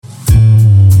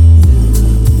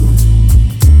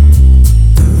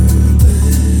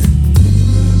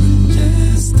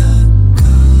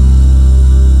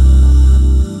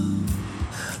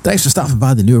Thanks for stopping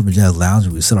by the New Urban Jazz Lounge,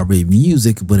 where we celebrate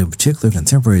music, but in particular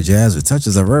contemporary jazz with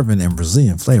touches of urban and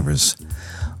Brazilian flavors.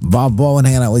 Bob Baldwin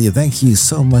hanging out with you. Thank you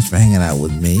so much for hanging out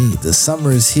with me. The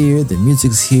summer is here, the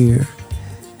music's here,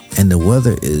 and the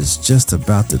weather is just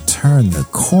about to turn the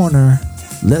corner.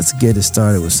 Let's get it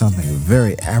started with something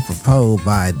very apropos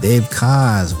by Dave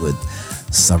Koz with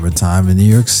Summertime in New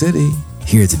York City.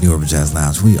 Here at the New Urban Jazz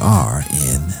Lounge, we are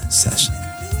in session.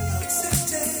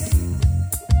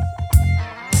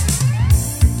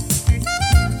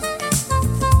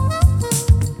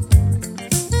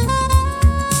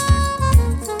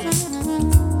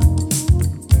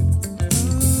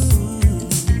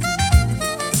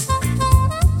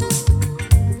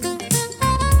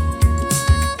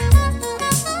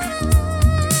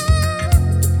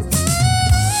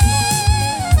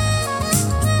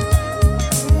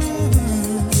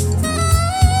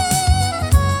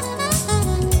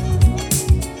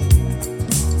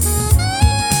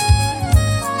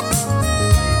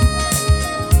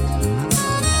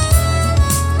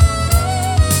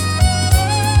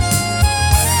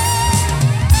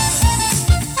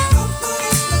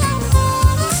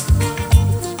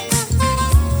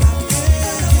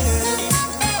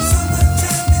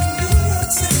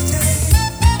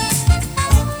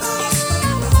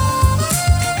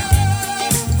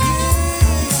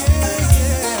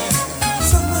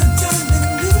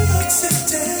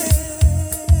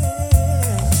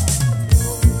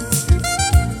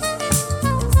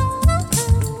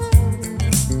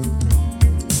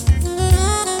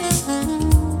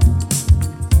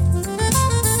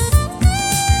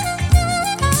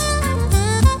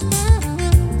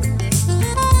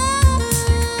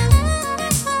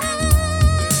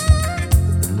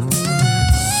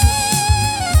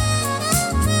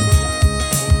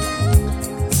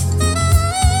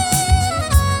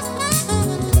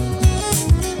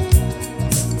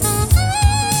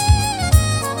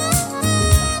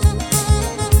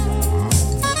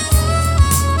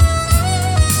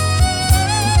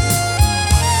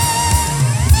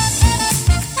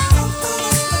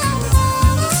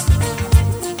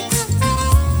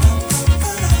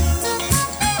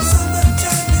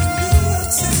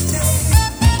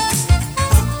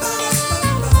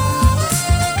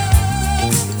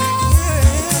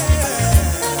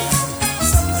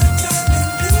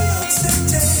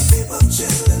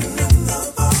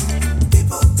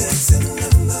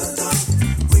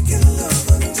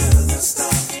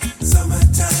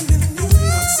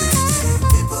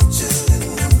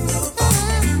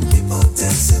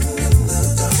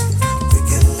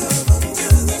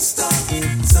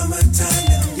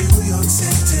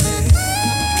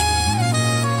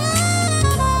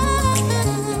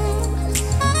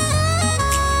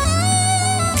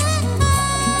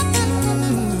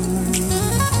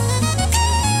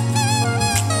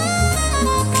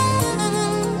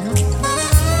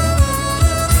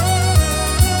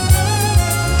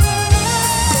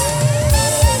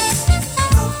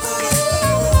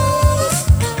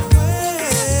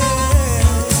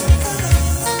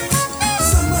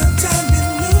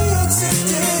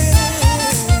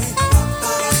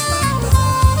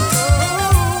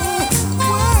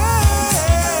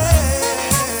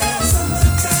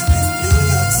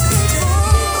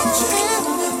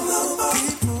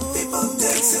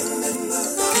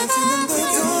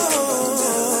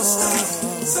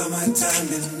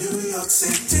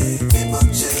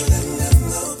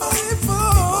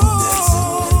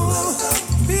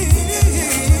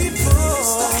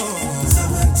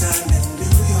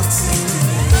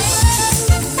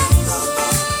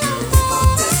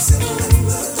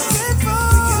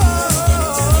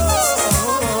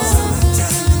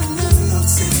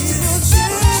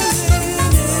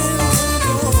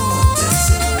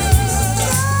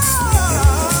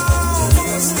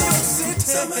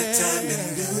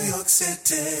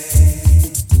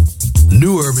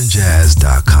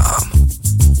 NewUrbanJazz.com.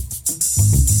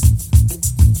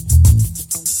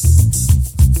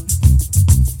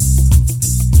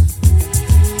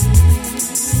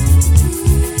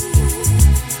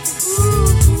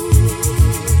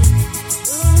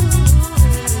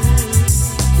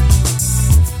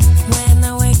 When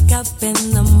I wake up in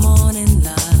the morning,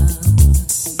 love,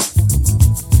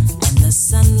 and the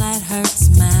sunlight hurts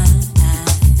my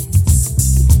eyes,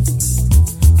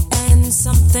 and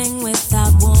something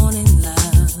without warning, love,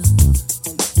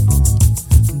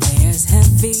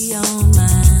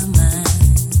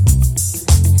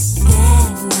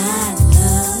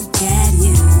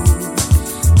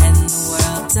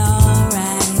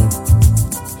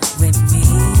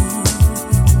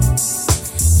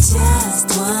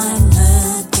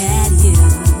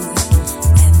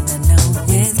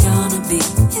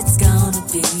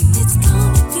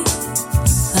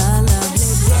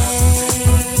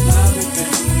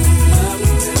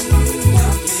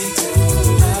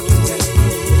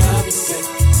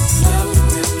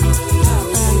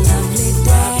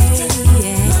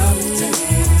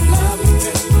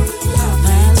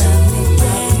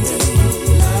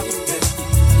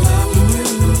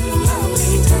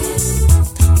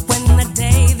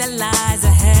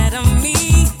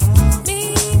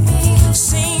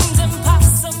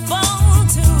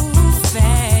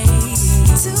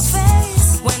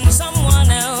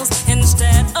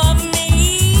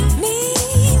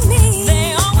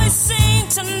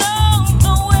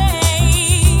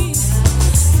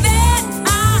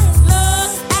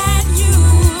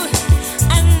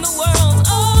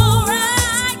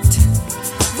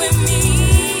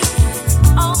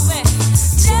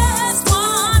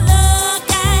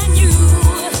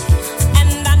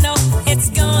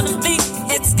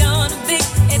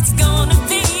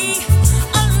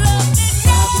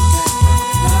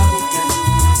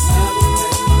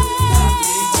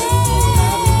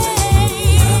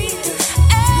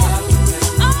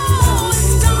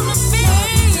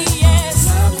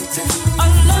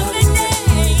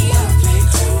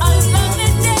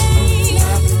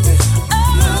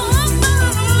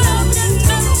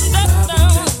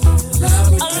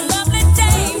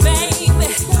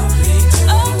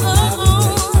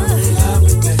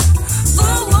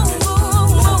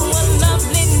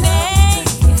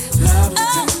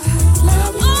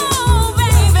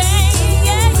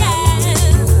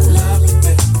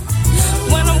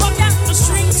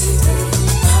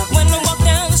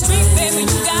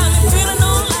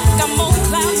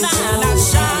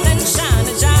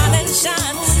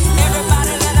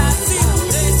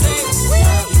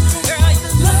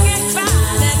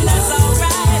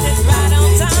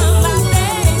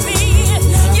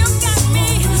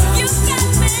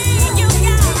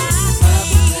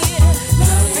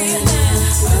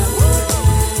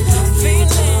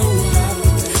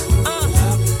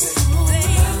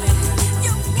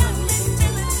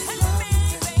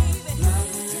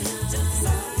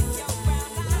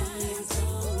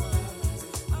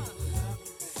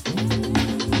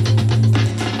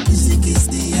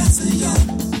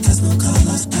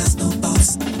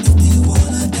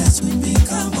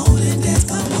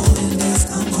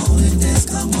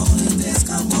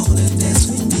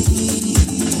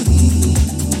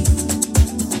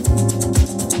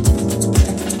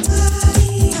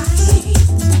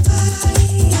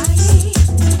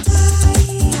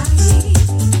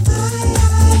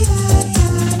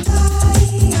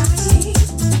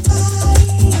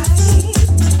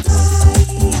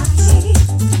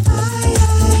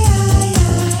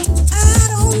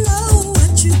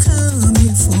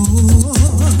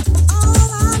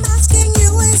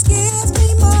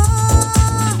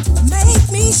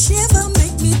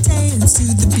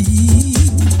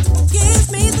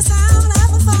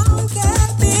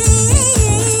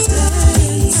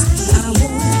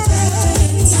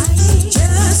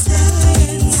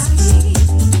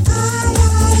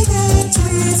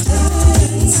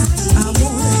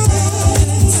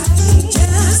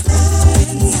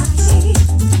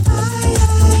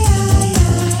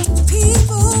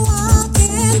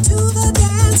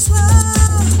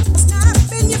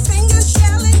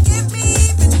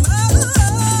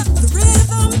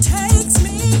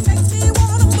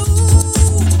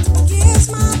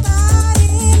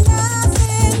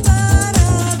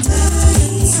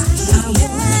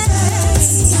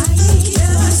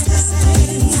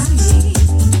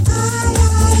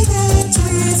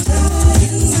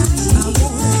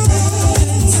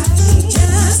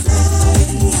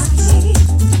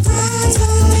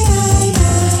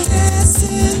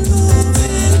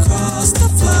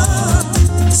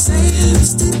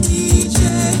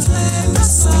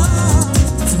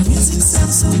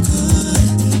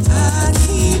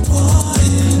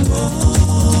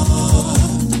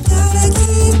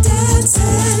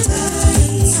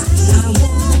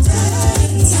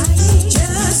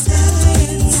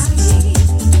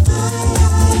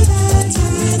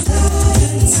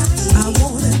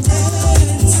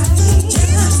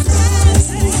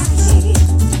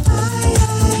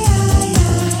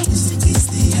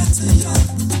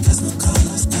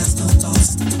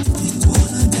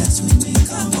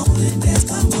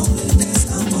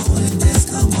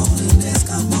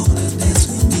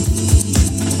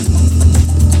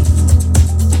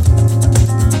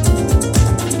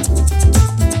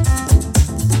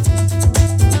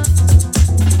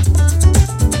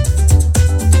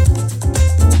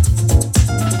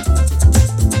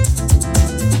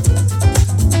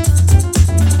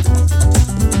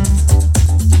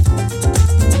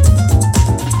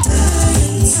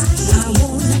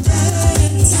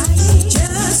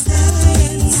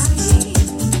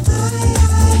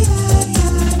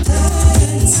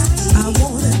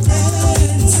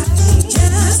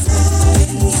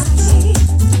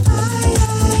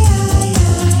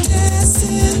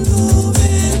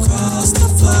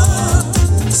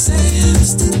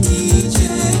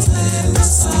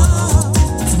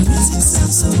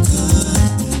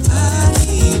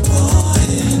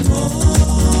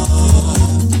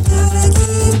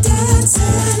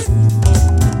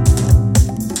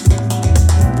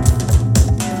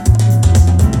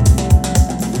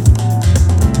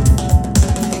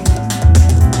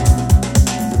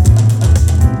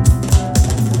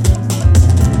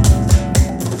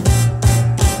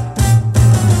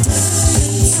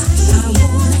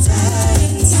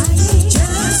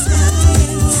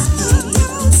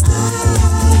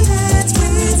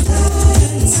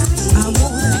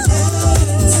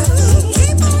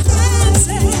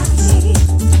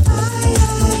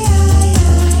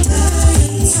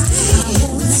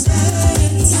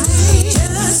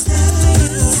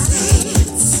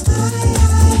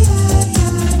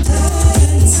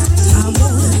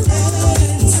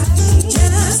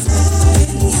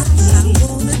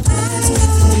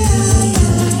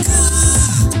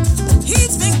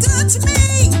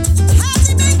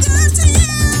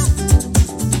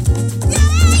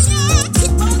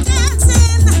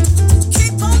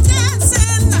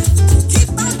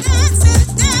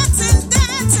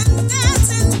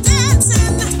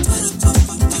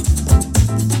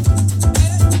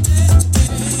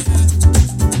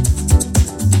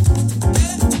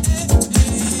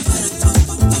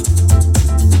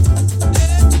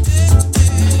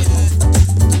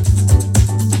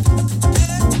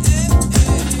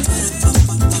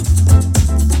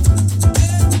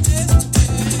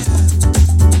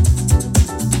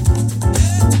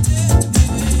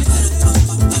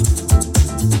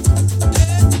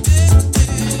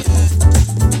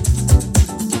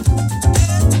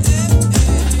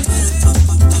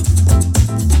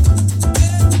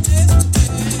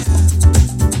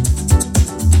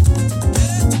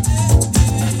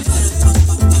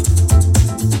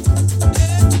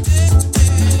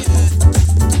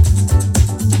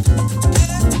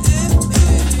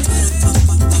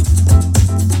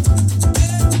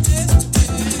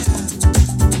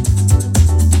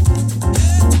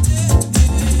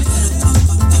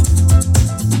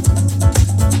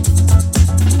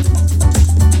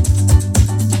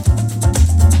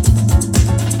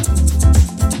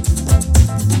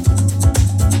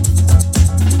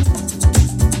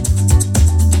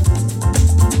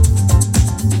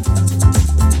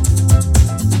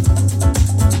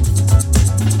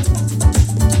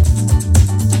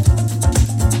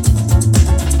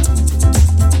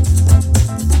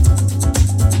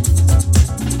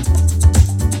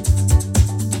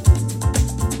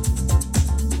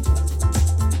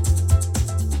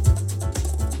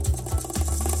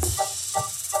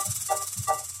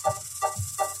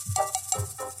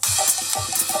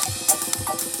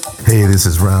 Hey, this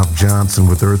is Ralph Johnson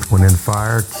with Earth, Wind, and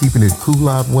Fire, keeping it cool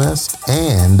out west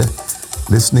and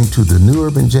listening to the New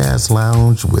Urban Jazz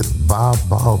Lounge with Bob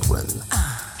Baldwin.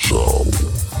 So...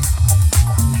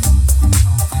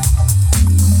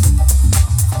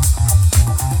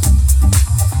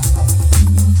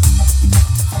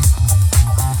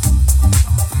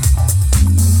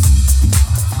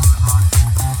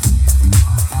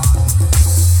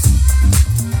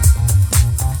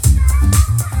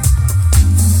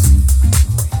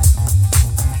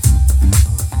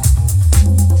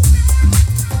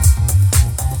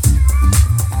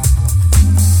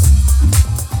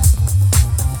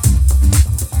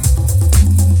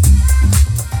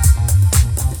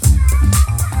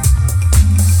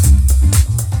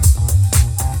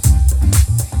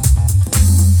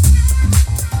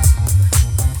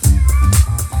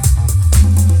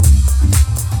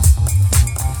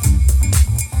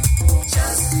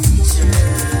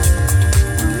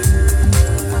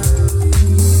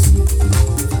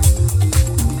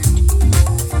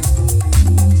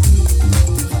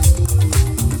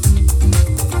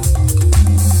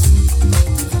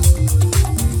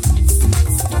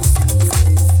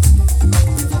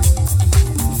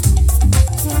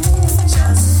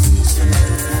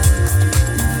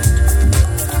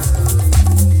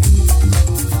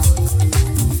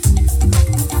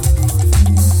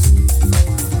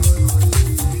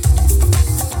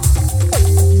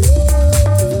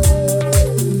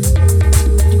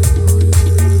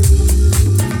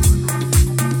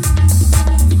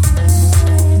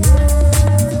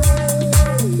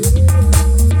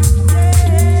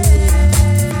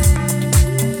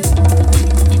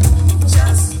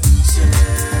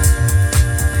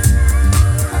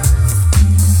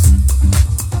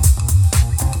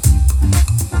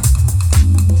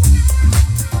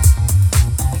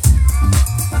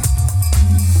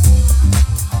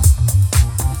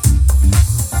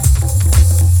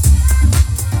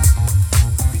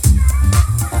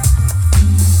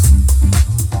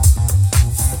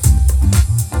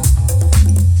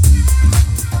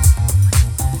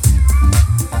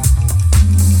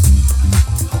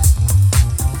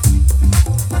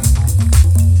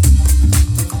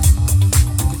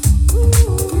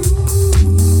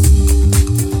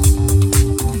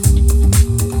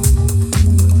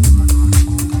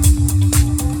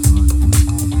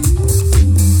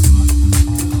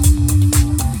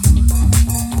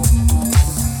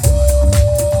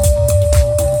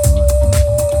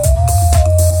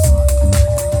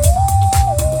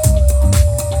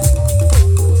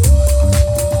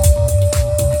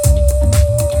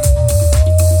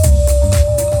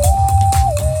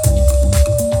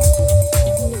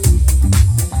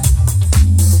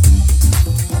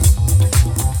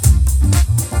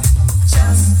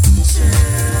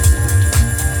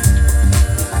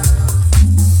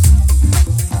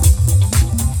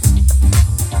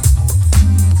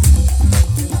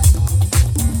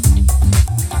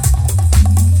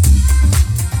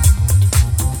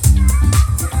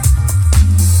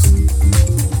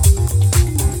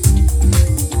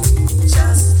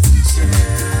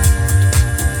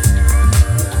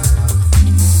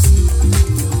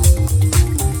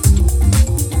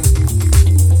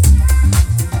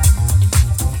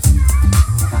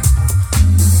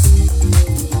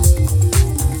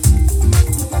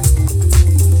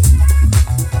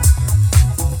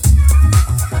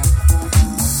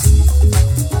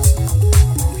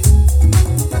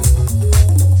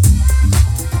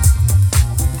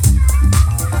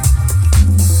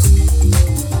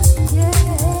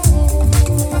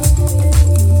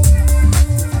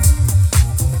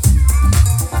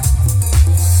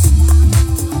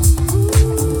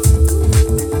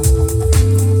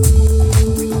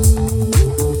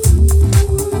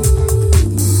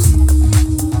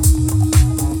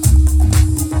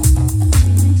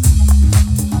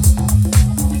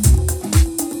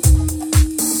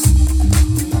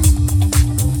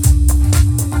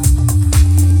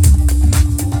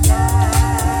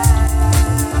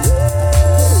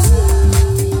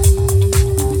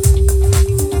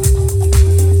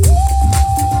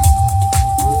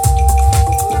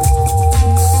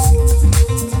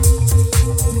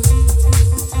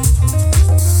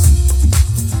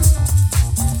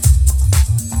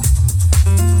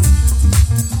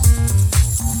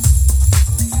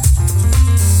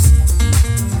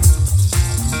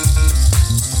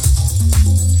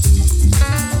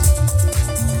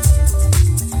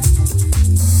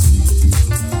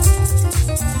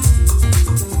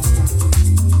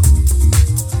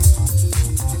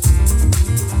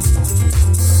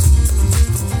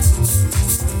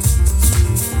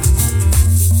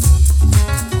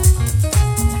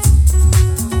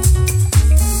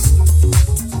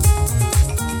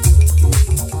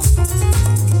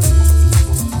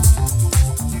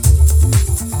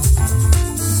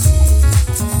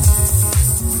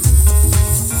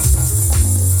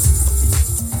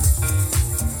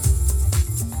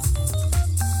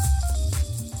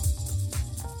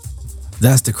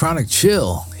 That's the Chronic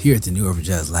Chill here at the New Urban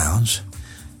Jazz Lounge.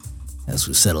 As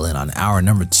we settle in on hour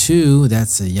number 2,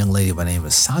 that's a young lady by the name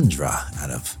of Sanjra out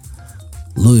of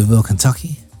Louisville,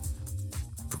 Kentucky.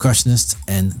 Percussionist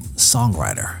and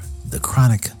songwriter, the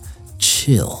Chronic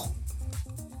Chill.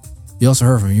 You also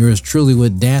heard from yours truly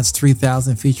with Dance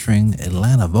 3000 featuring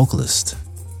Atlanta vocalist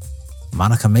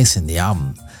Monica Mason, the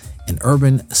album, An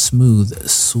Urban Smooth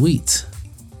Sweet.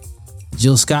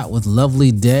 Jill Scott with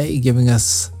Lovely Day, giving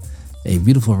us a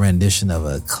beautiful rendition of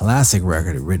a classic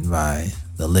record written by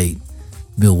the late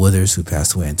Bill Withers, who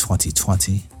passed away in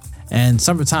 2020. And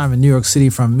Summertime in New York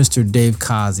City from Mr. Dave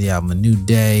Coz, the album A New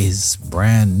Day. His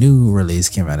brand new release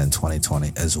came out in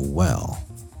 2020 as well.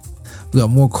 We got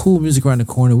more cool music around the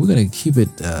corner. We're going to keep it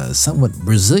somewhat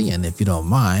Brazilian, if you don't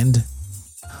mind.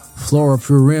 Flora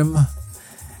Purim,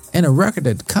 and a record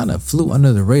that kind of flew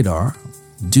under the radar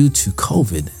due to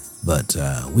COVID. But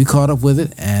we caught up with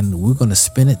it, and we're going to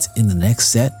spin it in the next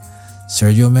set.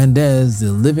 Sergio Mendes,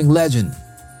 the living legend.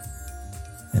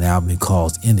 An album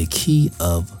called In the Key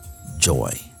of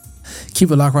Joy.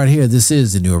 Keep it locked right here. This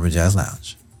is the New Urban Jazz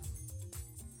Lounge.